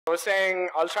I was saying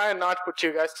I'll try and not put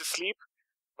you guys to sleep,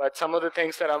 but some of the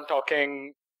things that I'm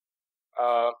talking,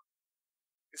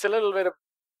 it's a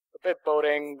bit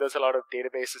boring. There's a lot of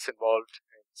databases involved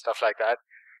and stuff like that.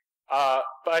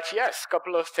 But yes, a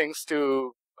couple of things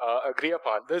to agree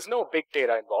upon. There's no big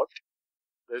data involved.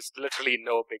 There's literally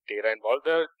no big data involved.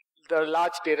 There are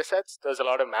large data sets. There's a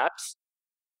lot of maps.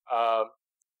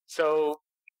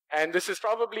 And this is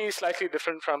probably slightly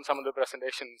different from some of the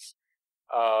presentations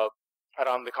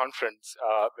around the conference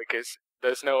because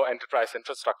there's no enterprise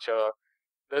infrastructure.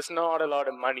 There's not a lot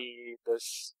of money.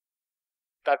 There's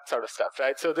that sort of stuff,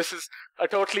 right? So this is a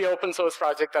totally open source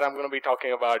project that I'm going to be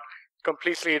talking about,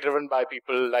 completely driven by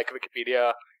people like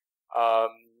Wikipedia.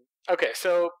 Okay,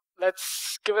 so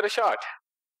let's give it a shot.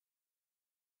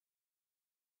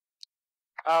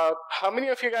 How many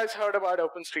of you guys heard about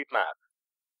OpenStreetMap?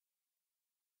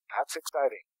 That's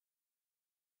exciting.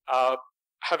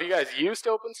 Have you guys used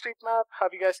OpenStreetMap?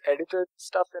 Have you guys edited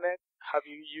stuff in it? Have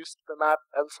you used the map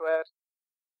elsewhere?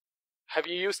 Have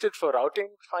you used it for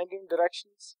routing, finding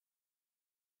directions?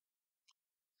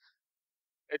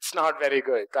 It's not very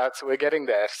good. We're getting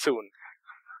there soon.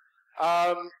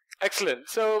 Excellent.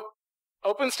 So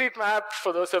OpenStreetMap,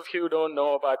 for those of you who don't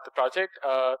know about the project,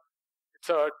 it's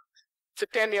a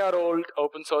 10-year-old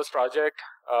open source project.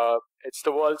 It's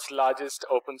the world's largest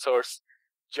open source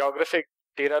geographic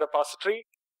data repository,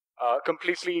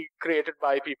 completely created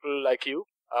by people like you.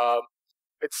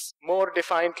 It's more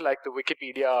defined like the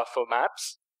Wikipedia for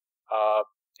maps.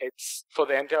 It's for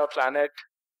the entire planet.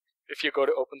 If you go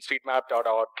to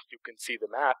openstreetmap.org, you can see the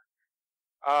map.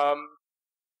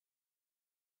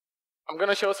 I'm going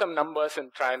to show some numbers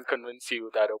and try and convince you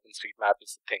that OpenStreetMap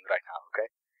is the thing right now, okay?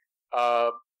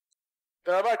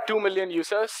 There are about 2 million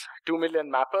users, 2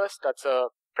 million mappers. That's a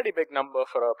pretty big number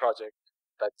for a project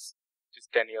that's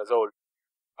just 10 years old.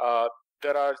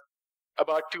 There are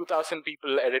about 2,000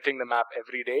 people editing the map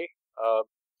every day,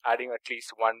 adding at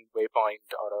least one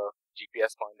waypoint or a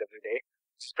GPS point every day,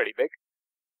 which is pretty big.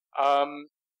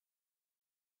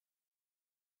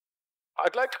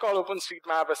 I'd like to call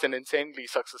OpenStreetMap as an insanely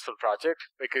successful project,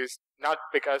 not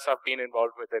because I've been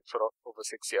involved with it for over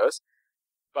 6 years,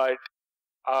 but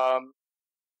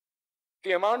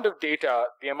the amount of data,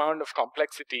 the amount of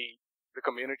complexity the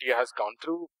community has gone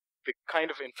through, the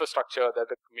kind of infrastructure that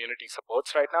the community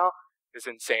supports right now is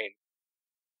insane.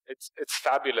 It's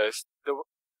fabulous.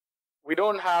 We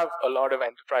don't have a lot of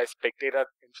enterprise big data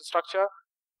infrastructure,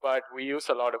 but we use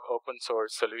a lot of open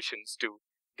source solutions to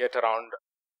get around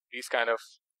these kind of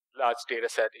large data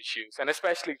set issues, and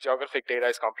especially geographic data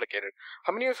is complicated.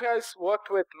 How many of you guys worked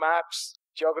with maps,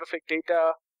 geographic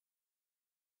data,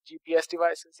 GPS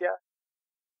devices? Yeah?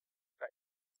 Right.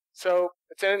 So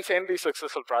it's an insanely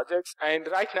successful project, and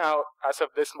right now, as of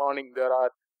this morning, there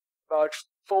are about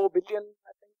 4 billion,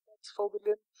 I think that's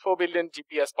 4 billion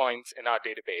GPS points in our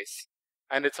database,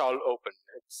 and it's all open.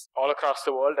 It's all across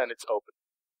the world, and it's open.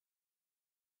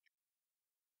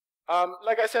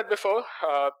 Like I said before,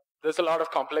 there's a lot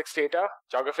of complex data.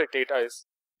 Geographic data is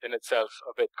in itself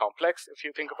a bit complex if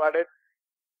you think about it.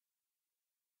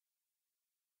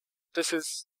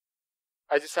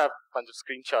 I just have a bunch of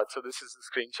screenshots. So this is a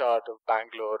screenshot of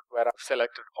Bangalore where I've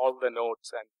selected all the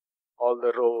nodes and all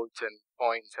the roads and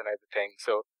points and everything.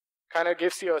 So kind of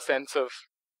gives you a sense of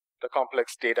the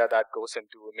complex data that goes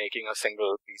into making a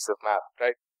single piece of map,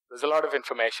 right? There's a lot of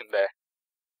information there.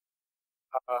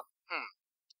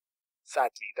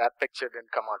 Sadly, that picture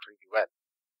didn't come out really well.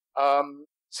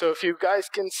 So if you guys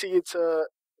can see, it's a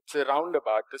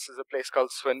roundabout. This is a place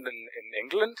called Swindon in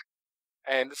England.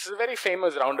 And this is a very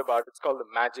famous roundabout. It's called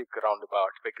the Magic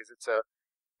Roundabout because it's a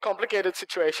complicated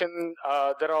situation.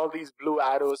 There are all these blue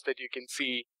arrows that you can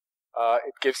see.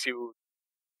 It gives you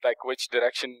like which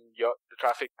direction the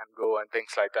traffic can go and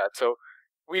things like that. So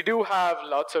we do have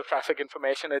lots of traffic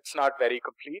information. It's not very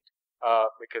complete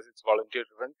because it's volunteer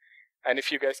driven. And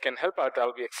if you guys can help out,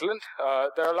 that'll be excellent.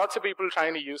 There are lots of people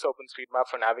trying to use OpenStreetMap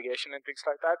for navigation and things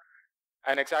like that,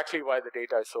 and exactly why the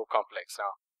data is so complex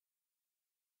now.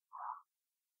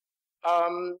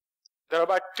 There are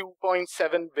about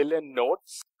 2.7 billion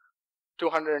nodes,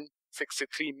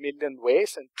 263 million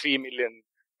ways, and 3 million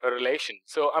relations.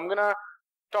 So I'm going to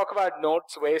talk about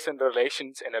nodes, ways, and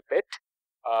relations in a bit,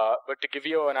 but to give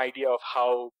you an idea of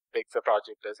how big the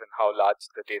project is and how large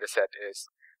the data set is.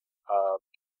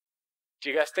 Do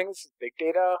you guys think this is big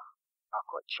data? Not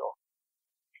quite sure.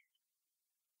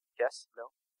 Yes? No?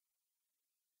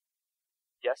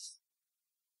 Yes?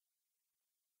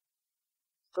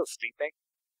 Still sleeping?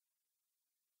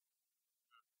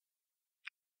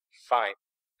 Fine.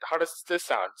 How does this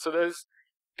sound? So there's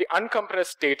the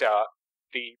uncompressed data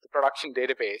the production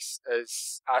database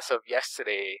is, as of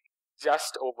yesterday,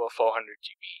 just over 400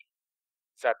 GB.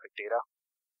 Is that big data?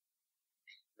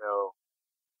 No.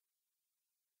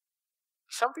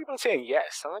 Some people saying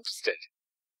yes. I'm interested.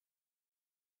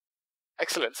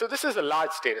 Excellent. So this is a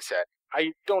large data set.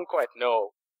 I don't quite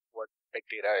know what big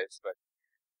data is, but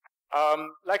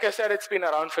like I said, it's been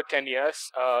around for 10 years.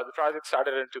 The project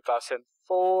started in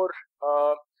 2004,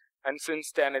 and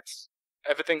since then,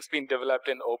 everything's been developed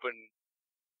in open.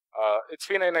 It's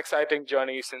been an exciting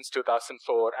journey since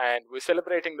 2004, and we're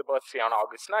celebrating the birthday on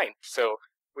August 9th. So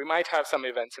we might have some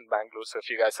events in Bangalore, so if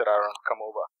you guys are around, come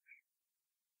over.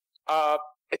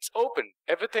 It's open.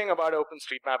 Everything about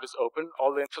OpenStreetMap is open.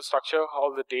 All the infrastructure,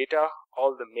 all the data,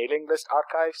 all the mailing list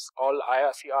archives, all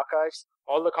IRC archives,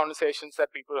 all the conversations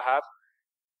that people have,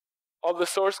 all the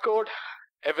source code,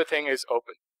 everything is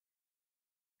open.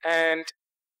 And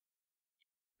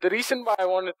the reason why I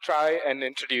want to try and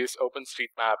introduce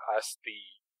OpenStreetMap as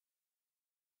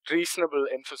the reasonable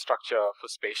infrastructure for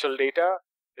spatial data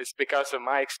is because of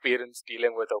my experience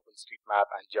dealing with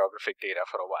OpenStreetMap and geographic data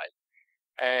for a while.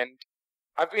 And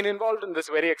I've been involved in this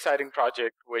very exciting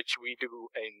project, which we do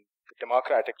in the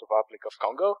Democratic Republic of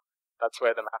Congo. That's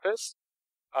where the map is.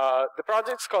 The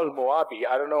project's called Moabi.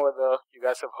 I don't know whether you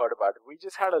guys have heard about it. We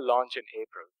just had a launch in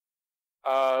April.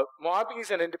 Moabi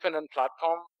is an independent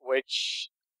platform which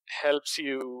helps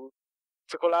you.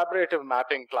 It's a collaborative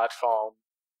mapping platform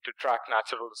to track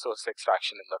natural resource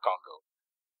extraction in the Congo.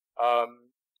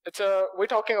 We're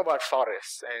talking about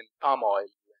forests and palm oil,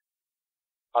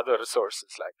 other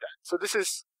resources like that. So this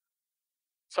is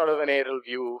sort of an aerial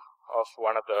view of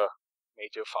one of the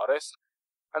major forests.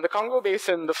 And the Congo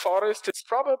Basin, the forest is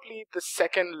probably the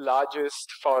second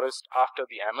largest forest after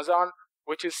the Amazon,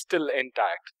 which is still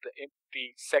intact.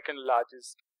 The second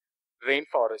largest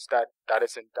rainforest that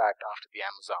is intact after the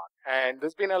Amazon. And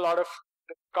there's been a lot of,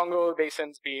 the Congo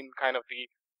Basin's been kind of the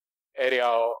area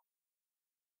of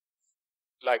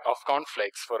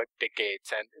conflicts for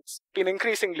decades, and it's been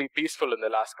increasingly peaceful in the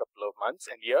last couple of months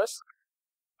and years.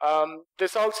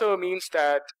 This also means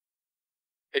that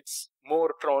it's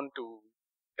more prone to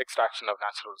extraction of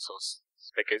natural resources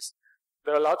because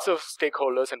there are lots of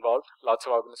stakeholders involved, lots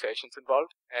of organizations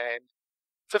involved, and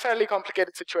it's a fairly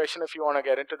complicated situation if you want to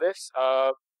get into this.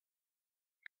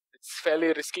 It's fairly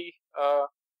risky,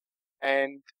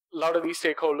 and a lot of these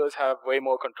stakeholders have way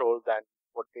more control than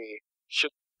what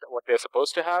they're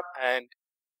supposed to have, and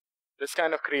this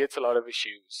kind of creates a lot of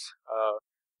issues.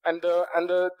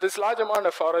 This large amount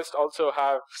of forest also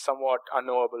have somewhat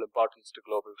unknowable importance to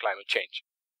global climate change,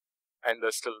 and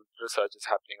there's still research is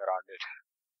happening around it.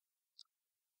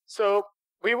 So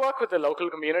we work with the local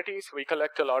communities. We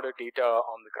collect a lot of data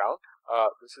on the ground.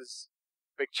 This is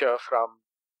a picture from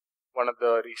one of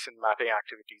the recent mapping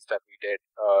activities that we did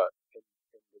in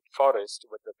the forest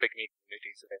with the pygmy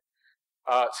communities in it.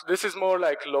 So this is more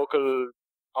like local,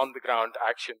 on-the-ground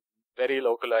action, very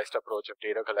localized approach of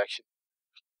data collection.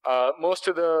 Most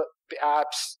of the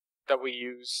apps that we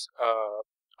use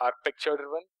are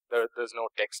picture-driven. There's no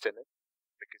text in it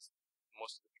because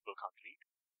most of the people can't read.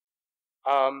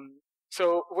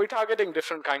 So we're targeting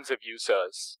different kinds of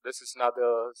users. This is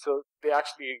so they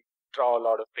actually draw a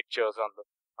lot of pictures on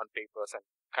papers and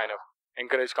kind of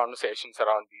encourage conversations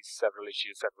around these several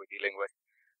issues that we're dealing with.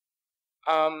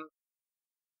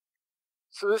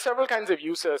 So there's several kinds of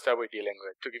users that we're dealing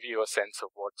with to give you a sense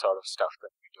of what sort of stuff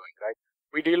that we're doing, right?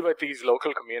 We deal with these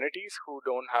local communities who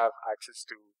don't have access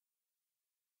to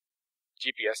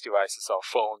GPS devices or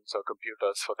phones or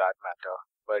computers for that matter,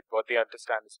 but what they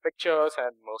understand is pictures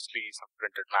and mostly some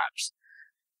printed maps.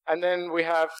 And then we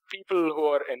have people who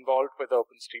are involved with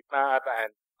OpenStreetMap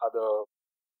and other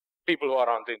people who are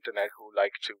on the internet who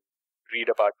like to read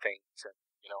about things and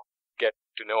get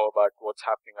to know about what's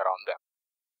happening around them.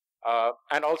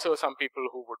 And also some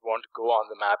people who would want to go on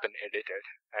the map and edit it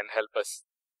and help us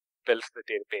build the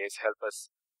database, help us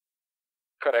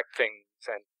correct things,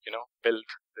 and build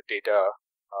the data,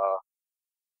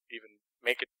 even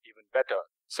make it even better.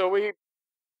 So we've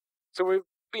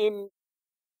been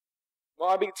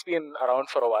Moabi's been around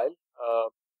for a while.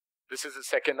 This is the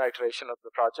second iteration of the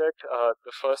project.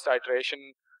 The first iteration,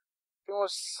 I think,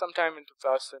 was sometime in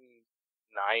 2009.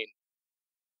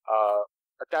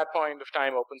 At that point of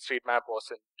time, OpenStreetMap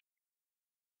wasn't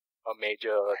a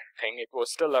major thing. It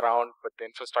was still around, but the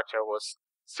infrastructure was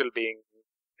still being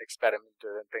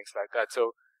experimented and things like that.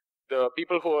 So the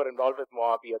people who were involved with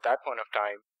Moabi at that point of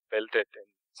time built it in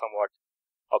somewhat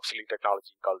obsolete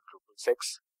technology called Drupal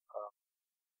 6.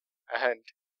 And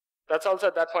that's also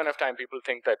at that point of time, people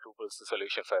think that Drupal is the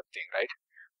solution for everything, right?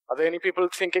 Are there any people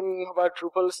thinking about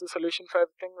Drupal is the solution for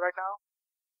everything right now?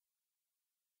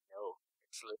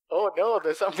 Excellent. Oh no,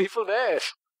 there's some people there.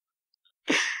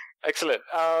 Excellent.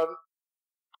 Oh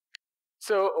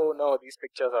no, these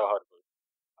pictures are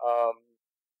horrible.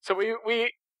 So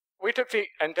we took the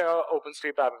entire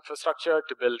OpenStreetMap infrastructure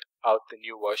to build out the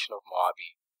new version of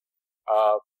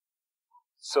Mojave.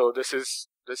 So this is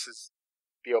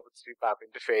the OpenStreetMap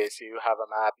interface. You have a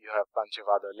map, you have a bunch of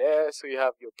other layers. So you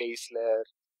have your base layer,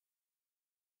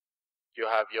 you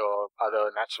have your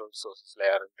other natural resources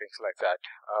layer and things like that.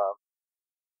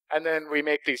 And then we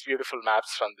make these beautiful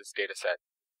maps from this data set,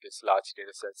 this large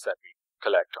data sets that we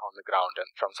collect on the ground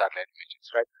and from satellite images,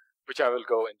 right? Which I will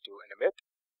go into in a bit.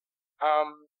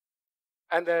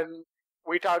 And then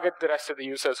we target the rest of the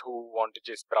users who want to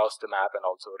just browse the map and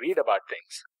also read about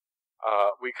things.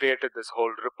 We created this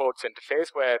whole reports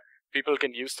interface where people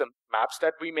can use the maps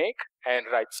that we make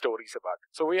and write stories about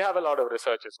it. So we have a lot of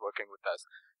researchers working with us,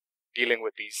 dealing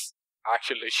with these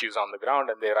actual issues on the ground,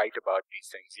 and they write about these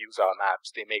things, use our maps,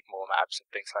 they make more maps and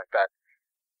things like that.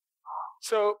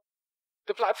 So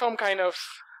the platform kind of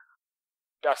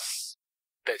does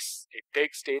this. It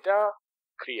takes data,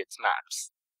 creates maps,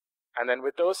 and then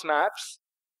with those maps,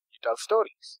 you tell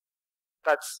stories.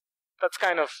 That's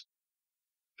kind of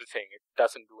the thing. It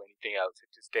doesn't do anything else. It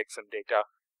just takes some data,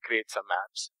 creates some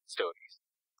maps, stories.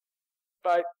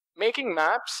 But making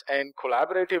maps and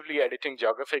collaboratively editing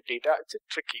geographic data, it's a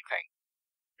tricky thing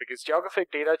because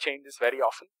geographic data changes very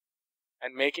often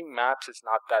and making maps is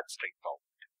not that straightforward.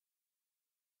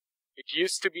 It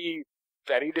used to be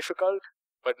very difficult,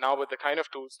 but now with the kind of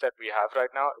tools that we have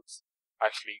right now, it's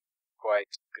actually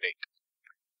quite great.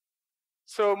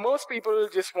 So most people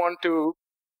just want to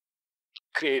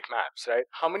create maps, right?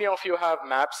 How many of you have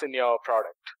maps in your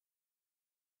product?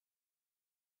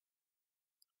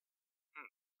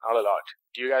 Not a lot.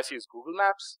 Do you guys use Google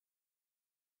Maps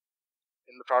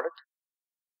in the product?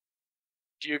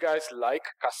 Do you guys like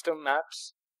custom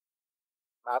maps?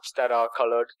 Maps that are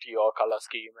colored to your color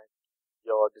scheme and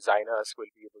your designers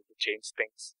will be able to change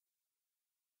things,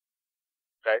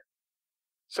 right?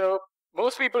 So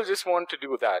most people just want to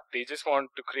do that. They just want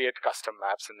to create custom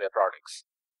maps in their products.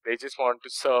 They just want to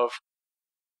serve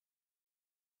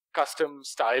custom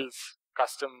styles,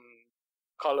 custom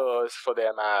colors for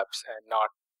their maps and not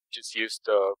just use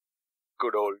the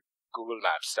good old Google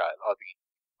Maps style or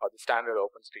the standard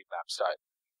OpenStreetMap style.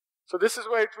 So this is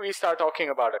where we start talking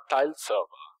about a tile server.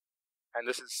 And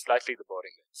this is slightly the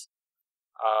boring bits.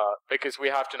 Because we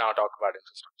have to now talk about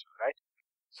infrastructure, right?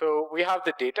 So we have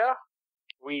the data.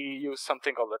 We use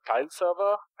something called a tile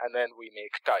server, and then we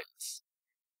make tiles.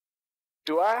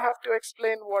 Do I have to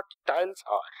explain what tiles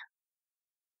are?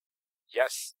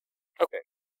 Yes. Okay.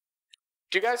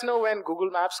 Do you guys know when Google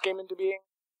Maps came into being?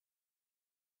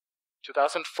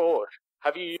 2004.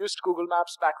 Have you used Google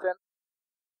Maps back then?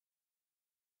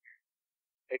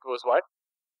 It was what?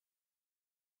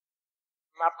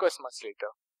 MapQuest much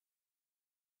later.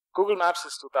 Google Maps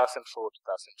is 2004,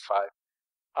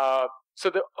 2005. So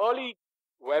the early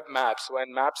web maps,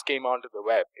 when maps came onto the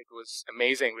web, it was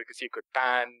amazing because you could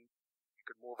pan, you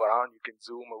could move around, you can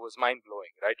zoom. It was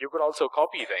mind-blowing, right? You could also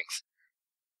copy things.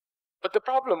 But the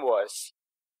problem was,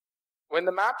 when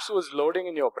the maps was loading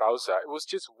in your browser, it was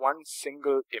just one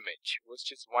single image. It was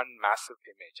just one massive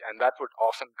image, and that would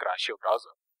often crash your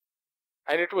browser.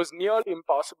 And it was nearly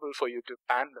impossible for you to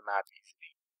pan the map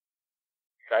easily,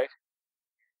 right?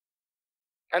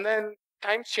 And then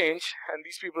times changed, and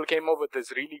these people came up with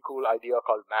this really cool idea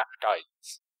called map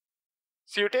tiles.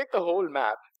 So you take the whole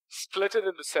map, split it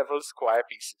into several square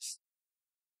pieces,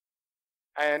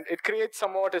 and it creates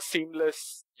somewhat a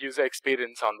seamless user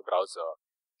experience on the browser.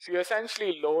 So you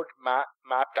essentially load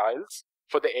map tiles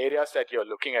for the areas that you're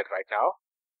looking at right now,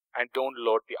 and don't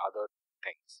load the other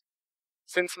things.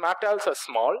 Since map tiles are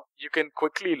small, you can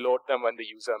quickly load them when the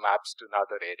user maps to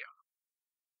another area,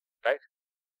 right?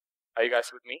 Are you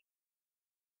guys with me?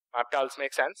 Map tiles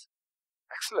make sense?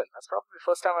 Excellent. That's probably the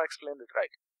first time I explained it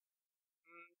right.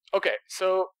 Okay,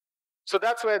 so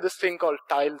that's where this thing called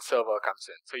tile server comes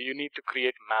in. So you need to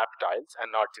create map tiles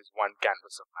and not just one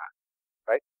canvas of map,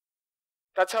 right?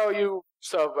 That's how you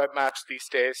serve web maps these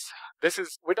days.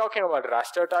 We're talking about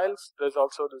raster tiles. There's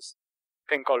also this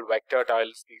thing called vector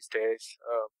tiles these days.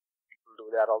 People do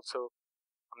that also.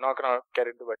 I'm not going to get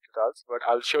into vector tiles, but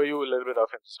I'll show you a little bit of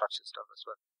infrastructure stuff as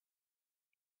well.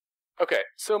 Okay,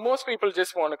 so most people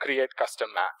just want to create custom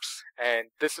maps, and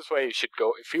this is where you should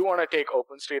go. If you want to take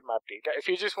OpenStreetMap data, if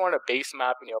you just want a base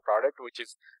map in your product, which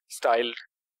is styled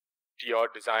to your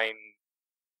design,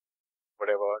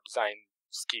 whatever, design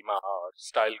schema or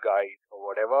style guide or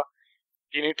whatever,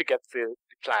 you need to get the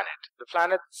planet. The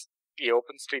planet's the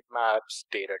OpenStreetMap's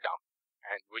data dump.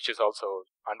 and which is also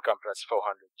uncompressed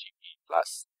 400 GB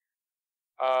plus.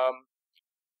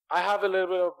 I have a little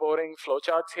bit of boring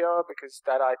flowcharts here because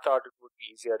that I thought it would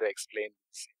be easier to explain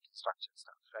this infrastructure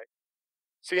stuff, right?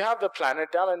 So you have the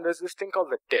planet DAM, and there's this thing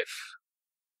called the diff.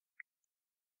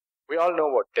 We all know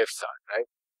what diffs are, right?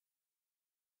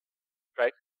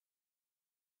 Right?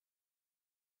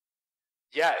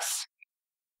 Yes.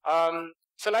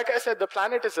 So like I said, the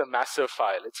planet is a massive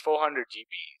file. It's 400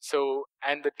 GB. So,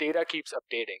 and the data keeps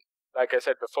updating. Like I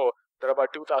said before, there are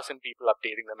about 2,000 people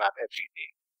updating the map every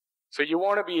day. So you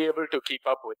want to be able to keep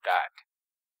up with that.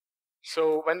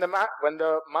 So when the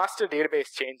master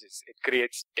database changes, it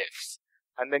creates diffs,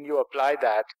 and then you apply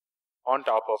that on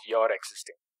top of your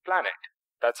existing planet.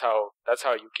 That's how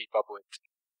you keep up with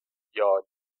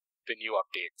the new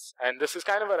updates. And this is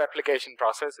kind of a replication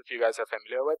process, if you guys are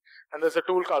familiar with. And there's a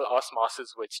tool called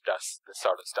Osmosis which does this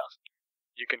sort of stuff.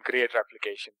 You can create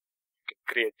replication, you can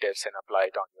create diffs and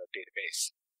apply it on your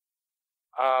database.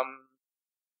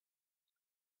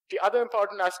 The other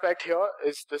important aspect here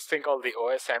is this thing called the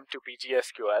OSM to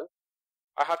PGSQL.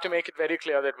 I have to make it very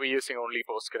clear that we're using only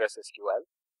PostgreSQL.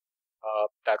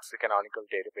 That's the canonical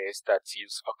database that's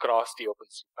used across the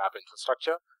OpenStreetMap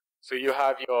infrastructure. So you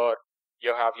have your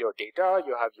data,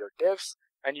 you have your diffs,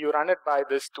 and you run it by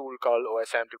this tool called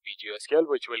OSM to PGSQL,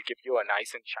 which will give you a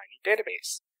nice and shiny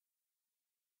database.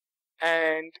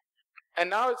 And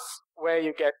now it's where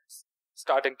you get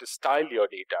starting to style your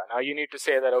data. Now you need to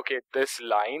say that, okay, this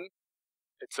line,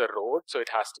 it's a road, so it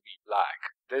has to be black.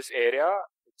 This area,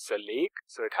 it's a lake,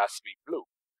 so it has to be blue.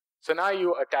 So now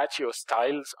you attach your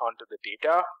styles onto the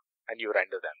data and you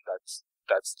render them.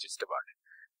 That's just about it.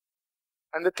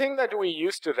 And the thing that we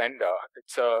use to render,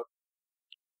 it's a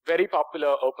very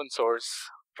popular open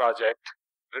source project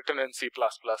written in C++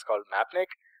 called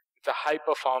Mapnik. It's a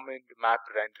high-performing map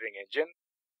rendering engine.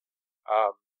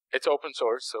 It's open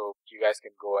source, so you guys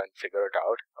can go and figure it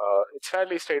out. It's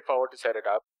fairly straightforward to set it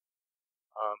up.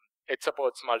 It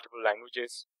supports multiple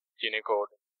languages,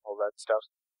 Unicode, all that stuff.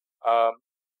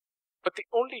 But the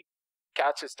only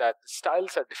catch is that the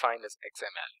styles are defined as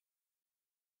XML.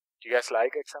 Do you guys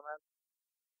like XML?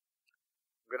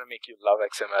 I'm going to make you love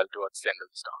XML towards the end of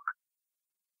this talk.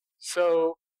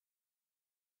 So,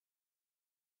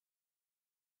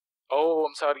 oh,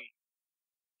 I'm sorry.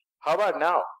 How about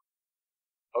now?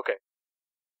 Okay.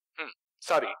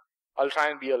 Sorry. I'll try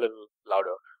and be a little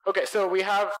louder. Okay, so we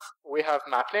have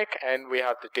Mapnik and we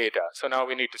have the data. So now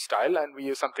we need to style, and we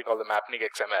use something called the Mapnik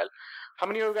XML. How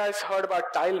many of you guys heard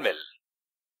about TileMill?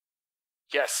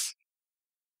 Yes.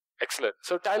 Excellent.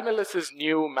 So TileMill is this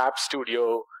new map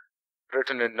studio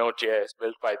written in Node.js,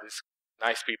 built by these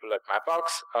nice people at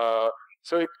Mapbox.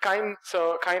 So it kind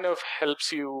of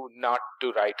helps you not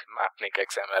to write Mapnik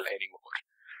XML anymore.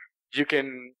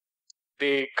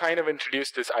 They kind of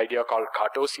introduced this idea called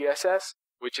Kato CSS,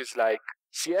 which is like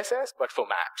CSS but for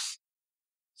maps.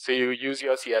 So you use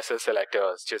your CSS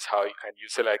selectors, and you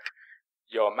select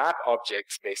your map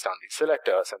objects based on these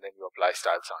selectors, and then you apply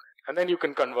styles on it. And then you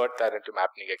can convert that into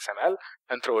Mapnik XML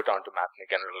and throw it onto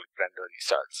Mapnik, and it'll render these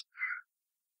styles.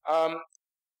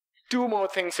 Two more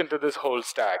things into this whole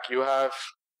stack. You have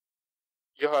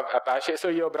Apache. So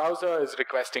your browser is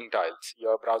requesting tiles.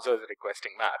 Your browser is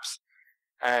requesting maps.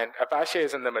 And Apache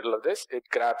is in the middle of this. It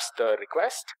grabs the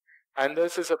request. And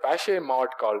there's this Apache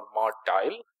mod called mod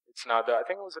tile. It's now I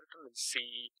think it was written in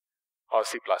C or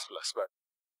C++.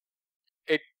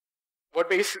 But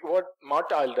what mod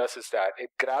tile does is that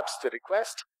it grabs the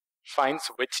request,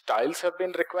 finds which tiles have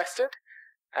been requested,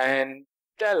 and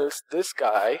tells this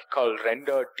guy called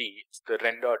render D, it's the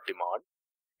render daemon.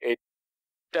 It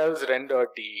tells render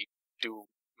D to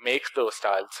make those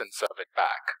tiles and serve it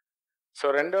back.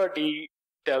 So render D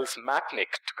tells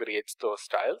Mapnik to create those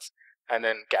tiles, and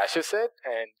then caches it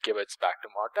and gives it back to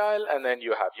mod tile, and then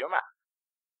you have your map.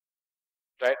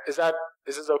 Right? Is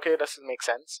this okay? Does it make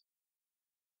sense?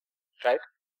 Right?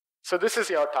 So this is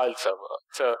your tile server.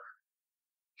 It's a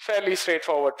fairly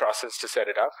straightforward process to set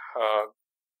it up.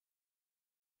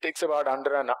 Takes about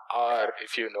under an hour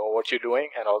if you know what you're doing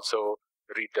and also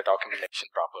read the documentation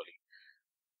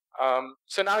properly.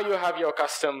 So now you have your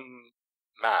custom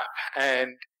map,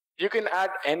 and you can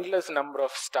add endless number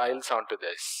of styles onto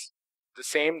this. The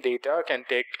same data can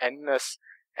take endless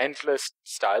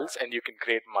styles, and you can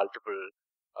create multiple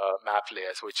map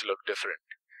layers which look different.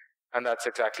 And that's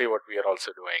exactly what we are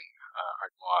also doing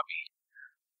at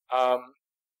Moabi.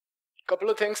 Couple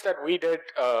of things that we did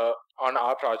on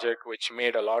our project which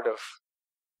made our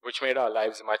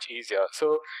lives much easier.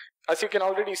 So as you can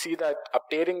already see that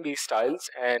updating these styles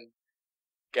and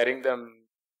getting them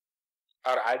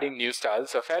are adding new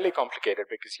styles are fairly complicated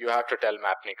because you have to tell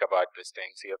Mapnik about these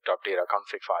things. You have to update a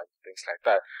config file, things like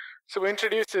that. So we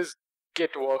introduced this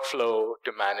Git workflow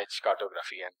to manage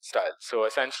cartography and styles. So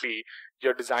essentially,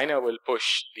 your designer will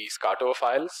push these carto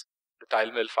files, the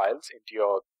tile mill files, into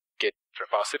your Git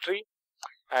repository.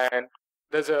 And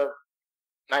there's a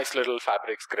nice little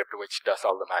Fabric script which does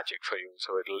all the magic for you.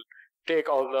 So it'll take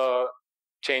all the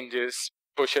changes,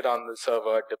 push it on the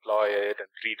server, deploy it, and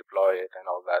redeploy it, and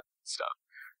all that stuff.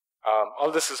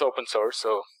 All this is open source,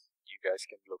 so you guys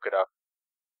can look it up.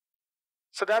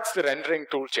 So that's the rendering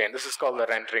toolchain. This is called the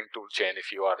rendering toolchain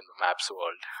if you are in the maps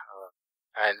world.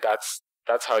 And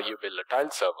that's how you build a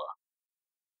tile server.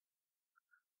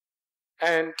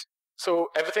 And so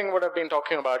everything what I've been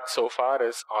talking about so far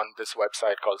is on this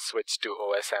website called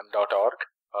switch2osm.org.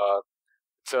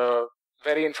 It's a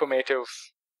very informative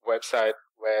website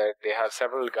where they have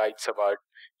several guides about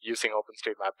using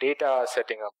OpenStreetMap data,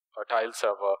 setting up a tile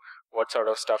server, what sort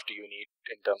of stuff do you need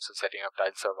in terms of setting up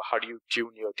tile server, how do you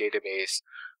tune your database,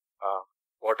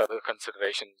 what are the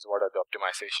considerations, what are the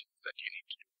optimizations that you need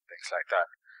to do, things like that.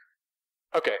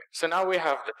 Okay, so now we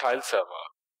have the tile server.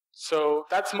 So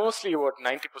that's mostly what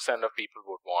 90% of people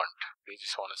would want. They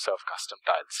just want to serve custom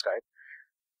tiles, right?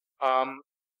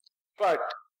 But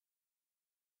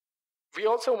we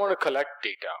also want to collect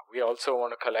data. We also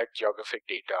want to collect geographic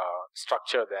data,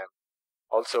 structure them,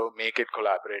 also make it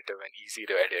collaborative and easy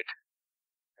to edit,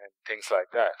 and things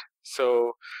like that.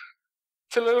 So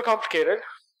it's a little complicated.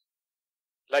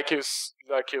 Like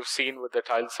you've seen with the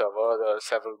tile server, there are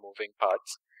several moving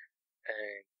parts.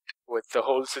 And with the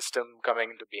whole system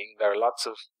coming into being, there are lots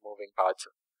of moving parts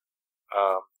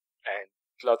and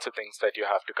lots of things that you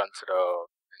have to consider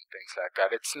and things like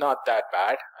that. It's not that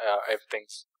bad.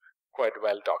 Everything's quite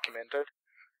well documented.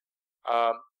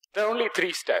 There are only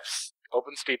 3 steps.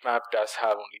 OpenStreetMap does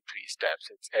have only 3 steps.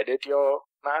 It's edit your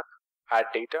map, add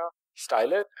data,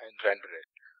 style it, and render it.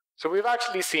 So we've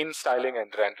actually seen styling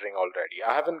and rendering already.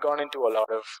 I haven't gone into a lot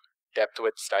of depth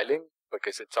with styling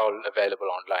because it's all available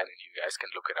online and you guys can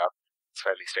look it up. It's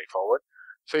fairly straightforward.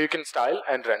 So you can style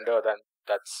and render, then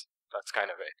that's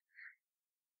kind of it.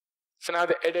 So now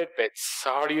the edit bits.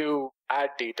 So how do you add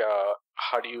data?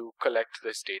 How do you collect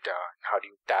this data? How do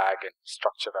you tag and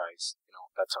structurize?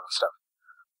 That sort of stuff.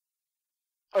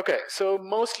 Okay, so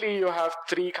mostly you have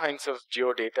 3 kinds of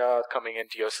geodata coming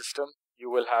into your system. You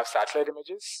will have satellite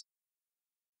images.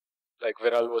 Like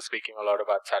Viral was speaking a lot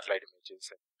about satellite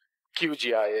images and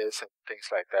QGIS and things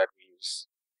like that. We use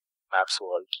Maps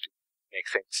World to make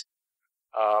things.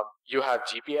 You have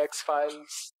GPX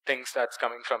files, things that's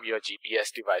coming from your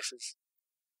GPS devices.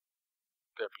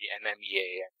 There'll be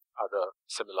NMEA and other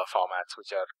similar formats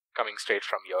which are coming straight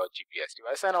from your GPS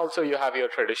device. And also you have your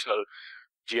traditional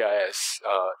GIS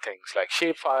things like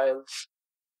shape files,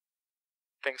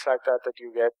 things like that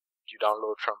you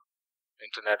download from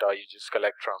internet or you just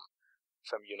collect from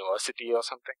some university or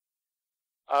something.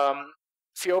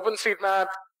 See, OpenStreetMap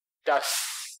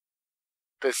does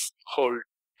this whole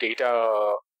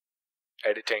data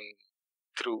editing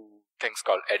through things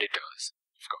called editors,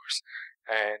 of course.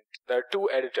 And there are 2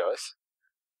 editors,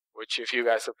 which if you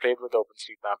guys have played with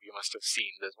OpenStreetMap, you must have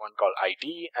seen. There's one called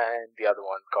ID and the other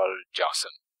one called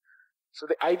JSON. So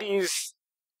the ID is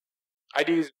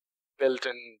built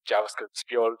in JavaScript. It's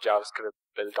pure JavaScript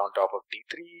built on top of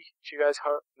D3, if you guys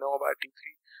know about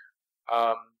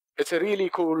D3. It's a really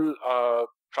cool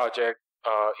project.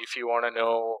 If you want to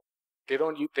know, they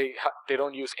don't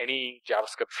use any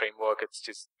JavaScript framework. It's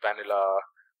just vanilla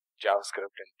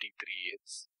JavaScript and D3.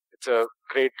 It's a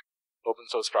great open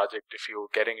source project. If you're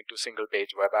getting into single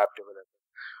page web app development,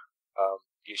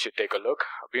 you should take a look.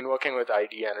 I've been working with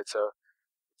ID and it's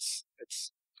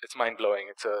mind blowing.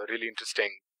 It's a really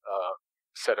interesting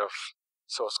set of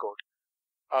source code.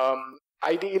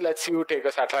 ID lets you take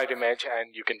a satellite image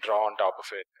and you can draw on top of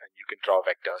it and you can draw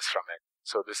vectors from it.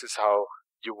 So this is how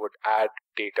you would add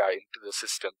data into the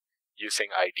system using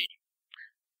ID.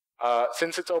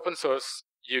 Since it's open source,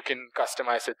 you can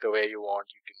customize it the way you want.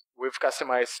 We've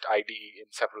customized ID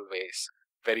in several ways,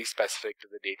 very specific to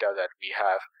the data that we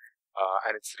have,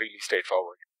 and it's really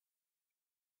straightforward.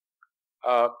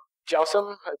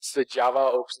 JSON, it's the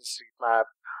Java OpenStreetMap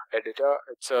editor.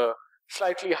 It's a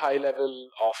slightly high-level,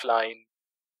 offline,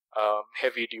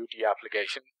 heavy-duty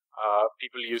application.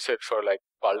 People use it for like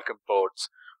bulk imports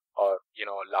or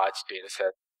large data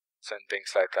sets and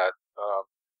things like that.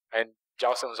 And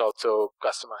JSON is also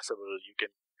customizable. You can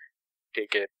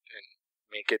take it and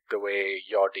make it the way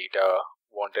your data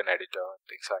want an editor and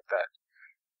things like that.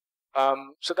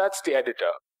 So that's the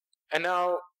editor. And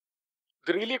now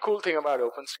the really cool thing about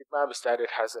OpenStreetMap is that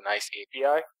it has a nice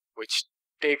API which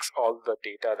takes all the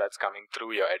data that's coming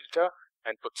through your editor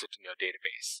and puts it in your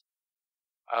database.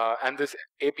 And this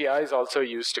API is also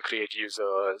used to create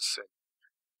users.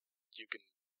 You can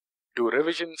do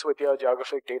revisions with your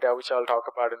geographic data, which I'll talk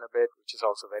about in a bit, which is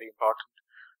also very important.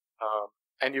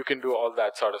 And you can do all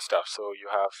that sort of stuff. So you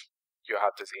have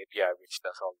this API which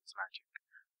does all this magic.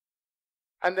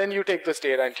 And then you take this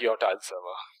data into your tile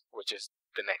server, which is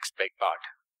the next big part,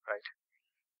 right?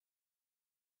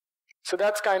 So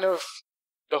that's kind of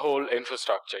the whole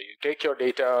infrastructure. You take your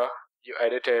data, you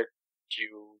edit it,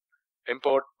 you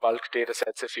import bulk data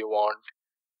sets if you want,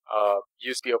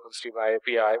 use the OpenStreetMap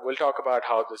API. We'll talk about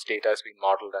how this data has been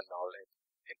modeled and all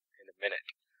in a minute.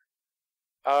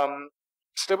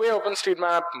 So the way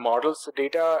OpenStreetMap models the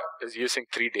data is using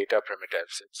 3 data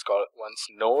primitives. It's called one's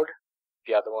node,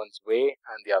 the other one's way,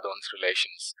 and the other one's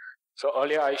relations. So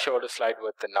earlier I showed a slide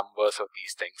with the numbers of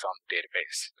these things on the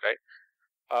database, right?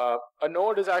 A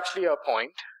node is actually a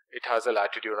point. It has a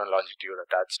latitude and longitude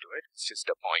attached to it. It's just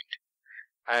a point.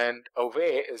 And a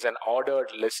way is an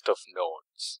ordered list of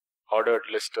nodes, ordered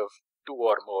list of 2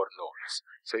 or more nodes.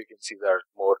 So you can see there are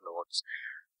more nodes.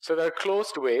 So there are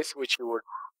closed ways, which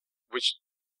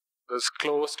this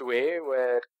closed way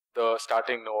where the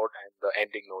starting node and the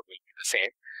ending node will be the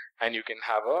same. And you can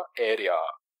have an area.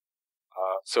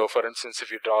 So for instance,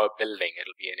 if you draw a building,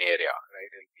 it'll be an area,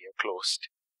 right? It'll be a closed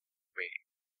way.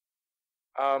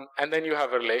 And then you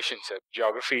have a relationship.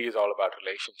 Geography is all about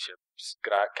relationships,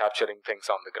 capturing things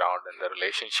on the ground and the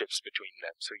relationships between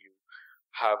them. So you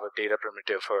have a data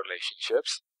primitive for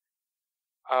relationships.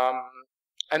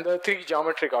 And the 3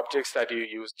 geometric objects that you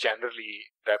use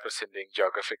generally representing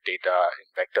geographic data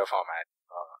in vector format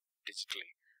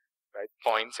digitally, right?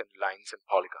 Points and lines and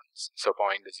polygons. So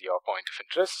point is your point of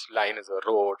interest, line is a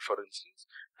road, for instance,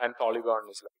 and polygon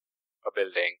is like a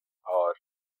building or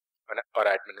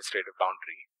administrative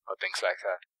boundary or things like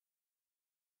that.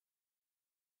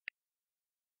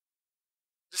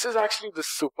 This is actually the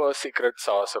super secret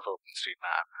sauce of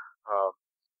OpenStreetMap.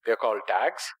 They're called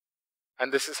tags,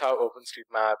 and this is how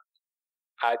OpenStreetMap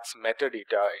adds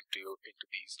metadata into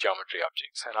these geometry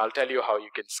objects. And I'll tell you how you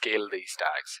can scale these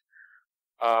tags.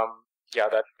 Yeah,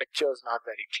 that picture is not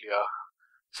very clear.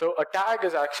 So a tag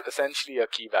is actually essentially a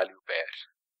key value pair,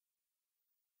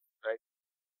 right?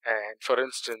 And for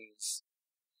instance,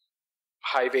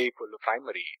 highway equal to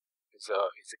primary is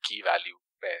a key value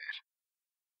pair.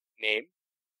 Name,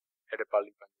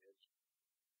 Edapalli Panjal.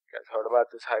 You guys heard about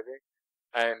this highway?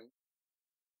 And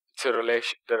it's a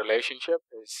the relationship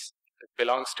it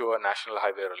belongs to a national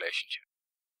highway relationship,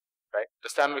 right?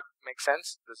 Does that make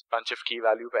sense? This bunch of key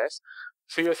value pairs.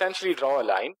 So you essentially draw a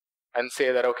line and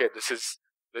say that, okay, this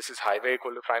is highway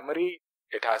equal to primary,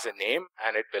 it has a name,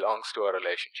 and it belongs to a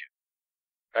relationship,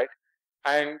 right?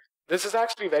 And this is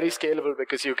actually very scalable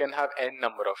because you can have n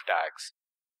number of tags.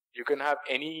 You can have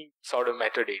any sort of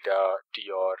metadata to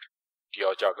your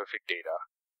geographic data.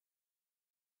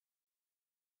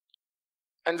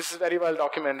 And this is very well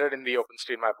documented in the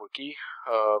OpenStreetMap wiki.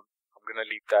 I'm going to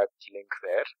leave that link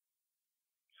there.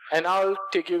 And I'll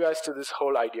take you guys to this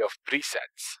whole idea of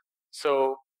presets.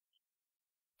 So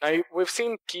now we've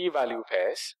seen key value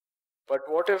pairs, but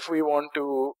what if we want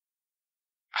to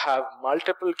have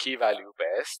multiple key value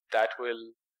pairs that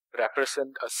will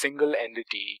represent a single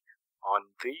entity on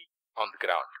the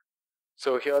ground?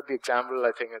 So here the example,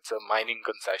 I think it's a mining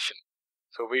concession.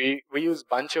 So we use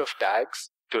bunch of tags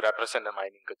to represent a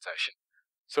mining concession.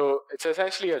 So it's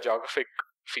essentially a geographic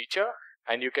feature,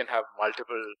 and you can have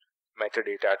multiple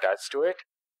metadata attached to it,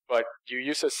 but you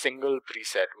use a single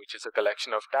preset, which is a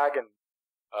collection of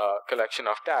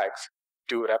tags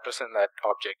to represent that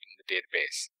object in the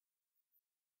database.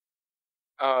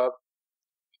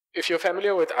 If you're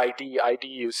familiar with ID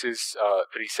uses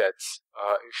presets.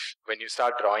 When you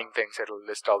start drawing things, it'll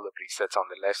list all the presets on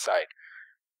the left side.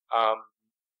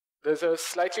 There's a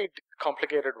slightly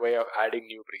complicated way of adding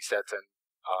new presets and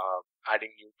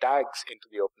adding new tags into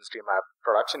the OpenStreetMap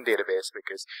production database,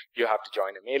 because you have to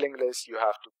join a mailing list, you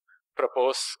have to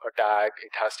propose a tag,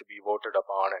 it has to be voted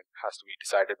upon, and has to be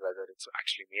decided whether it's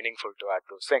actually meaningful to add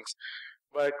those things.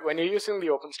 But when you're using the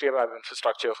OpenStreetMap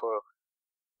infrastructure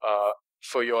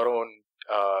for your own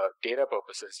data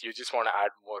purposes, you just want to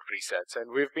add more presets.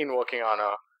 And we've been working on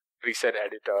a preset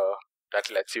editor that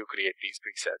lets you create these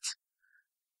presets.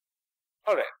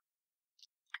 All right,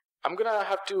 I'm gonna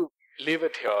have to leave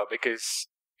it here, because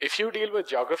if you deal with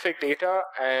geographic data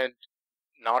and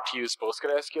not use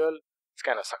PostgreSQL, it's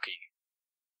kind of sucky.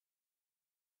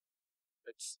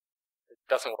 It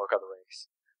doesn't work otherwise.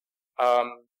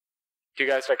 Do you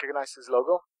guys recognize this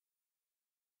logo?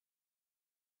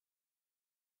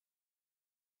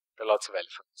 There are lots of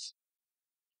elephants.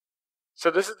 So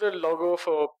this is the logo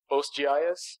for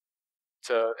PostGIS.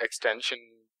 It's an extension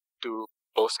to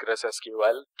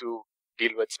PostgreSQL to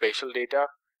deal with spatial data.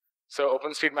 So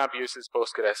OpenStreetMap uses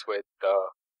Postgres with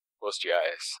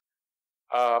PostGIS.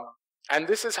 And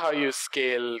this is how you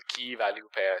scale key value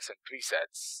pairs and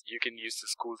presets. You can use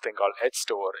this cool thing called edge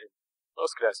store in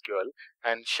PostgreSQL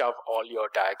and shove all your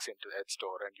tags into edge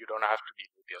store, and you don't have to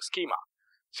deal with your schema.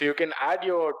 So you can add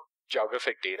your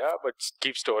geographic data, but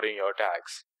keep storing your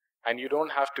tags. And you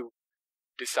don't have to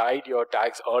decide your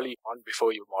tags early on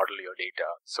before you model your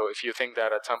data. So if you think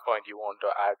that at some point you want to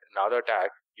add another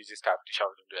tag, you just have to shove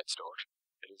it into edge store.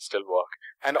 It will still work.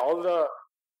 And all the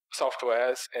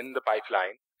softwares in the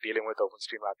pipeline dealing with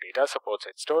OpenStreetMap data supports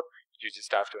edge store. You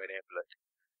just have to enable it.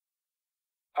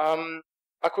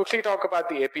 I'll quickly talk about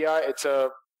the API. It's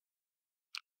a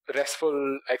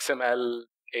RESTful XML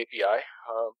API.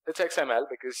 It's XML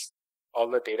because all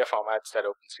the data formats that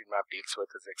OpenStreetMap deals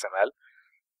with is XML.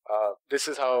 This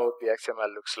is how the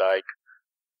XML looks like.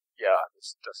 Yeah,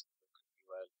 this doesn't look really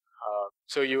well.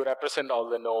 So you represent all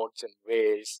the nodes and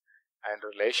ways and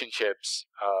relationships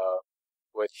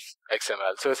with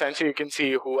XML. So essentially you can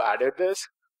see who added this,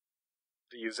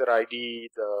 the user ID,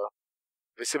 the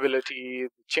visibility,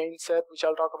 the chain set, which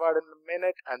I'll talk about in a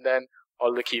minute, and then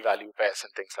all the key value pairs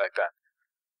and things like that.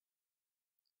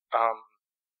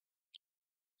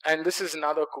 And this is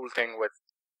another cool thing with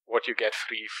what you get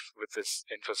free with this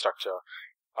infrastructure.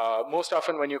 Most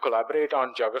often when you collaborate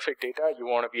on geographic data, you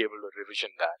want to be able to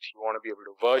revision that. You want to be able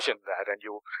to version that, and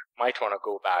you might want to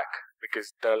go back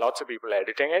because there are lots of people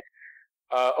editing it.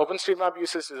 OpenStreetMap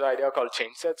uses this idea called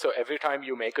change set. So every time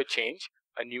you make a change,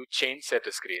 a new change set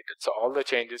is created. So all the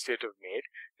changes that you've made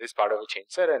is part of a change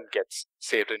set and gets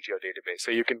saved into your database.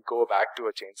 So you can go back to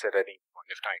a change set at any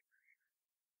point of time.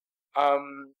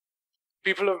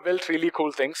 People have built really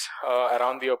cool things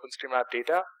around the OpenStreetMap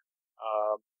data.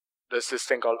 There's this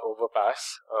thing called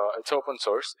Overpass. It's open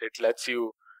source. It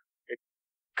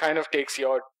kind of takes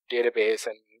your database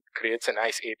and creates a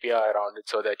nice API around it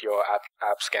so that your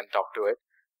apps can talk to it.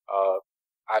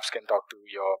 Apps can talk to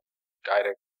your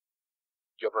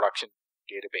production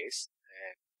database,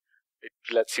 and it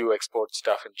lets you export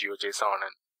stuff in GeoJSON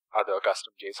and other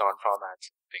custom JSON formats,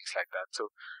 things like that.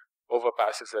 So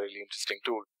Overpass is a really interesting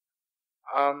tool.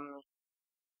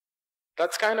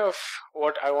 That's kind of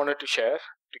what I wanted to share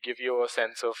to give you a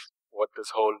sense of what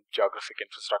this whole geographic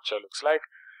infrastructure looks like.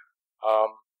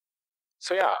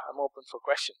 So yeah, I'm open for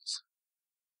questions.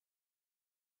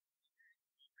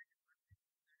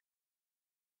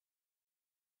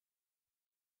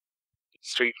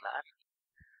 Street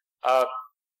map.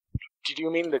 Did you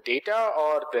mean the data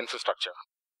or the infrastructure?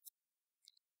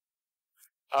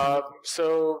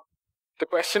 So the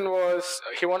question was,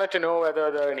 he wanted to know whether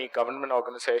there are any government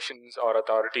organizations or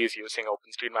authorities using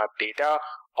OpenStreetMap data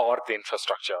or the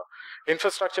infrastructure.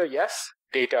 Infrastructure, yes.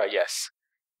 Data, yes.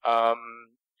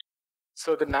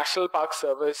 So the National Park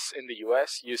Service in the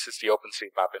US uses the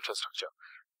OpenStreetMap infrastructure.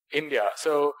 India,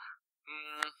 so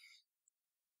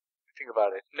think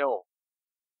about it. No.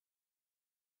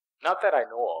 Not that I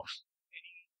know of.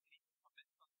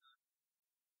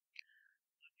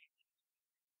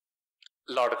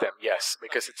 A lot of them, yes,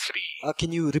 because it's free.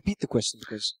 Can you repeat the question?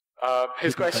 Because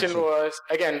his question was,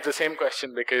 again, the same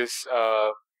question, because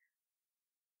are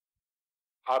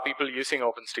people using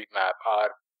OpenStreetMap?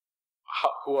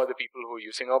 Who are the people who are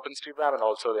using OpenStreetMap and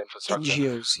also the infrastructure?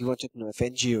 NGOs. He wanted to know if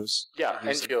NGOs. Yeah,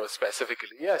 NGOs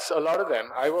specifically. Yes, a lot of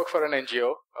them. I work for an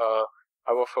NGO.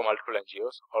 I work for multiple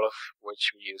NGOs, all of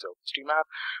which we use OpenStreetMap.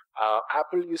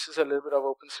 Apple uses a little bit of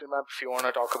OpenStreetMap if you want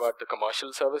to talk about the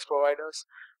commercial service providers.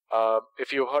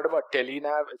 If you heard about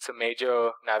Telenav, it's a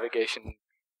major navigation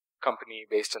company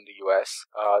based in the US.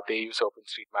 They use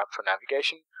OpenStreetMap for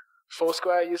navigation.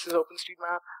 Foursquare uses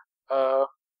OpenStreetMap.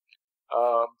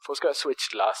 Foursquare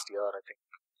switched last year, I think.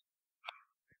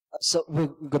 So we're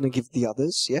going to give the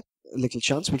others, a little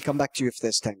chance. We'll come back to you if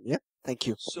there's time, Thank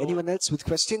you. So, anyone else with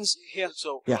questions?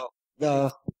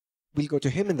 We'll go to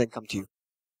him and then come to you.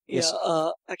 Yes.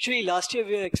 Actually, last year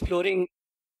we were exploring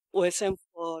OSM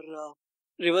for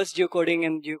reverse geocoding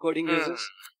and geocoding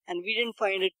users, and we didn't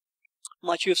find it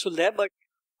much useful there, but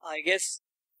I guess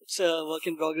it's a work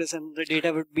in progress and the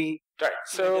data would be... Right.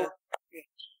 So,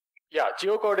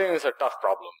 geocoding is a tough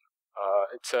problem.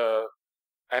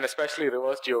 And especially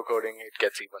reverse geocoding, it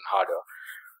gets even harder.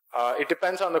 It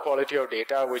depends on the quality of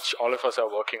data, which all of us are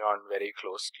working on very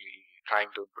closely,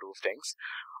 trying to improve things.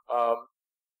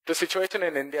 The situation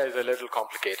in India is a little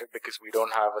complicated because we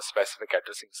don't have a specific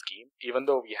addressing scheme. Even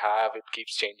though we have, it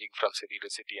keeps changing from city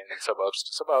to city and suburbs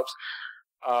to suburbs.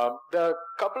 There are a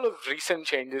couple of recent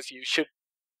changes. You should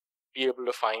be able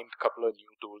to find a couple of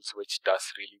new tools which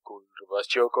does really cool reverse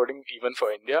geocoding, even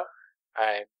for India.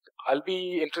 And I'll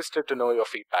be interested to know your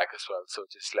feedback as well. So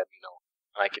just let me know.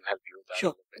 I can help you with that.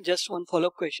 Sure. Just one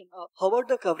follow-up question. How about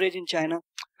the coverage in China?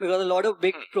 Because a lot of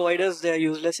big providers, they are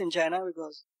useless in China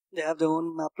because they have their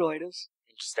own map providers.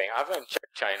 Interesting. I haven't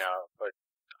checked China, but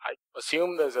I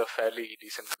assume there's a fairly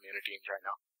decent community in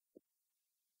China.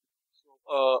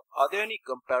 Are there any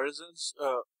comparisons?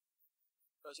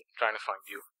 Trying to find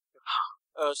you.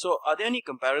 So, are there any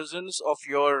comparisons of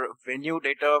your venue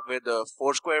data with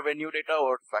Foursquare venue data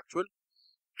or factual?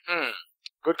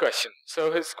 Good question.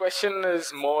 So his question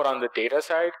is more on the data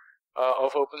side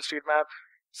of OpenStreetMap.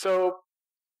 So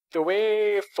the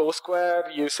way Foursquare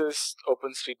uses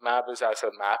OpenStreetMap is as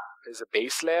a map, is a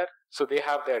base layer. So they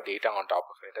have their data on top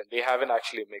of it, and they haven't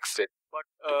actually mixed it. But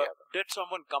did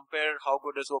someone compare how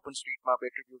good is OpenStreetMap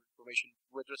attribute information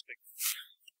with respect?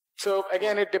 So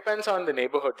again, it depends on the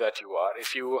neighborhood that you are.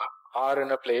 If you are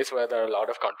in a place where there are a lot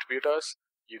of contributors,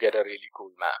 you get a really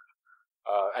cool map.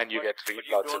 And you get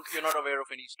lots of... You're not aware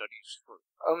of any studies?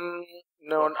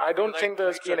 No, I don't think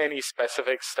there's been any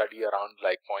specific study around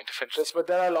like point of interest, but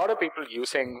there are a lot of people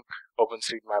using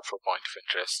OpenStreetMap for point of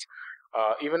interest.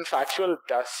 Even Factual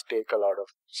does take a lot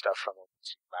of stuff from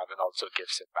OpenStreetMap and also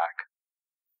gives it back.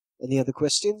 Any other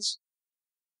questions?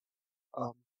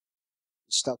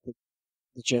 Start with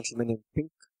the gentleman in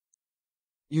pink.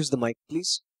 Use the mic,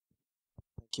 please.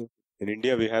 Thank you. In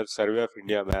India, we have Survey of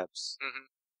India maps.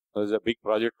 There's a big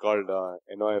project called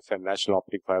NOFN, National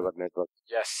Optic Fiber Network.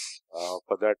 Yes.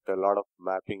 For that, a lot of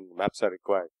maps are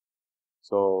required.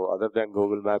 So, other than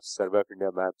Google Maps, Survey of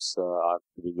India maps are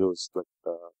to be used, but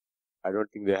I don't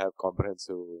think they have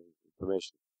comprehensive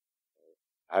information.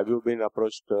 Have you been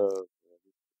approached?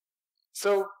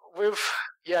 So,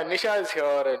 Nisha is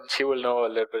here and she will know a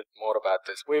little bit more about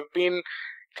this. We've been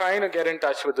trying to get in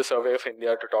touch with the Survey of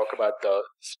India to talk about the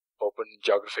open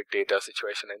geographic data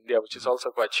situation in India, which is also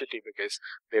quite shitty because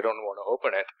they don't want to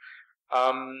open it.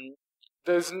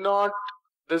 There's not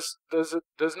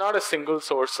a single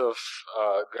source of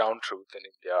ground truth in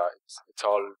India. It's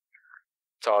all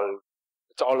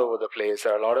over the place.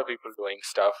 There are a lot of people doing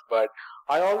stuff, but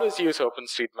I always use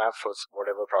OpenStreetMap for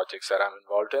whatever projects that I'm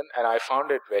involved in, and I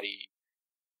found it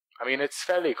it's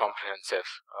fairly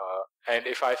comprehensive. And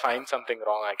if I find something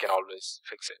wrong, I can always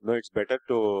fix it. No, it's better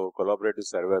to collaborate with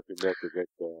Survey of India to get...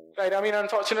 Right.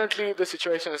 Unfortunately, the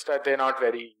situation is that they're not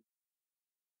very,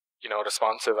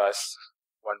 responsive as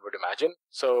one would imagine.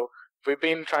 So we've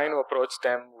been trying to approach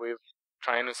them. We're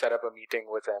trying to set up a meeting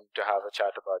with them to have a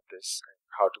chat about this and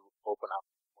how to open up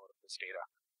more of this data.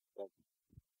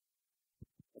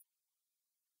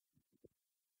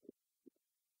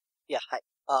 Yeah, hi.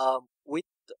 With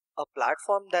a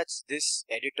platform that's this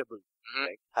editable,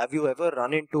 right? Have you ever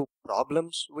run into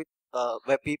problems with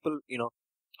where people, do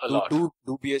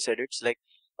dubious edits? Like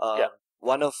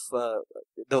one of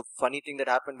the funny thing that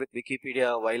happened with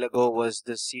Wikipedia a while ago was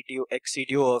the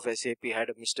ex-CTO of SAP had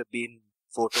a Mr. Bean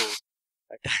photo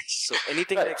attached. So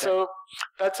anything like that? So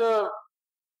that's a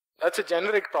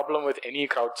generic problem with any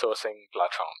crowdsourcing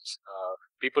platforms.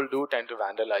 People do tend to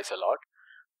vandalize a lot.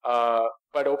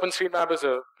 But OpenStreetMap is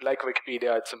like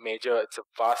Wikipedia. It's a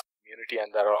vast community,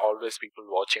 and there are always people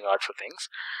watching out for things.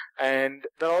 And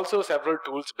there are also several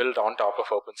tools built on top of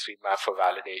OpenStreetMap for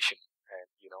validation. And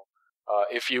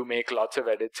if you make lots of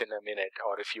edits in a minute,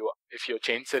 or if your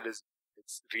change set it's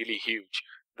really huge,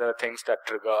 there are things that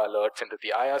trigger alerts into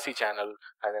the IRC channel,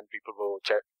 and then people go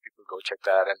check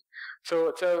that. And so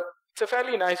it's a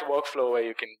fairly nice workflow where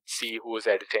you can see who is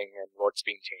editing and what's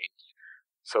being changed.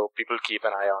 So people keep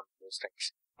an eye on those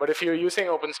things. But if you're using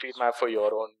OpenStreetMap for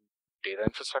your own data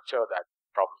infrastructure, that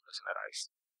problem doesn't arise.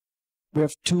 We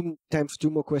have time for two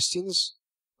more questions.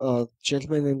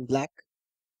 Gentleman in black.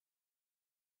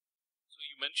 So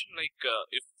you mentioned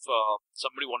if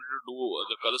somebody wanted to do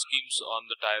the color schemes on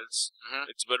the tiles,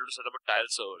 it's better to set up a tile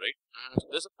server, right? So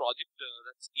there's a project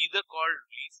that's either called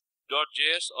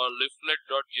leaf.js or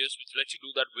leaflet.js, which lets you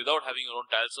do that without having your own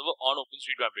tile server on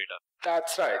OpenStreetMap data.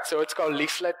 That's right. So it's called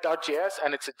leaflet.js,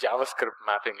 and it's a JavaScript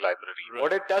mapping library. Right.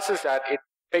 What it does is that it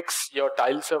picks your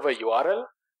tile server URL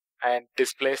and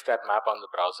displays that map on the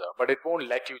browser, but it won't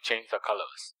let you change the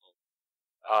colors.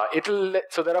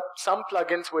 So there are some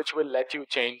plugins which will let you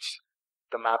change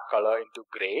the map color into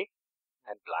gray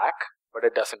and black, but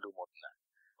it doesn't do more than that.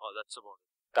 Oh, that's about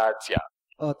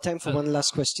it. Time for one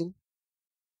last question.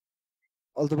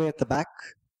 All the way at the back.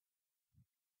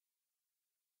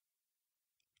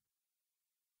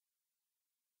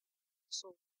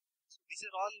 So these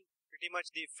are all pretty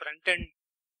much the front end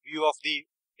view of the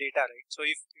data, right? So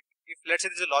if let's say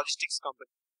there's a logistics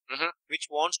company which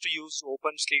wants to use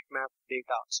OpenStreetMap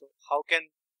data. So how can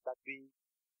that be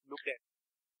looked at?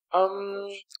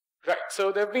 Right.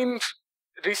 So there have been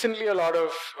recently a lot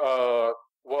of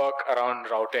work around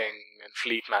routing and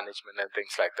fleet management and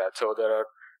things like that. So there are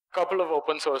a couple of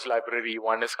open source library.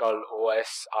 One is called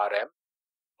OSRM,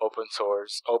 open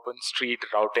source, Open Street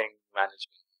Routing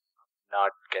Management. I'm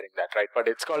not getting that right, but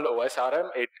it's called OSRM.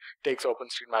 It takes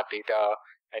OpenStreetMap data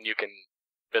and you can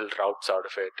build routes out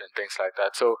of it and things like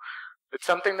that. So it's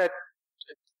something that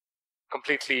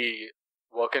completely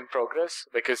work in progress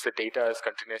because the data is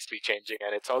continuously changing,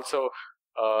 and it's also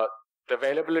the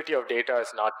availability of data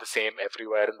is not the same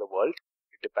everywhere in the world.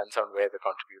 It depends on where the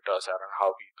contributors are and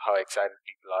how excited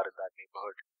people are in that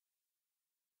neighborhood.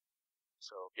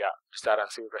 So yeah, does that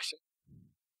answer your question?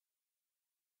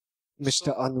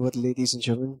 Mr. Anwar, ladies and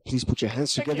gentlemen, please put your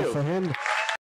hands Thank together you. for him.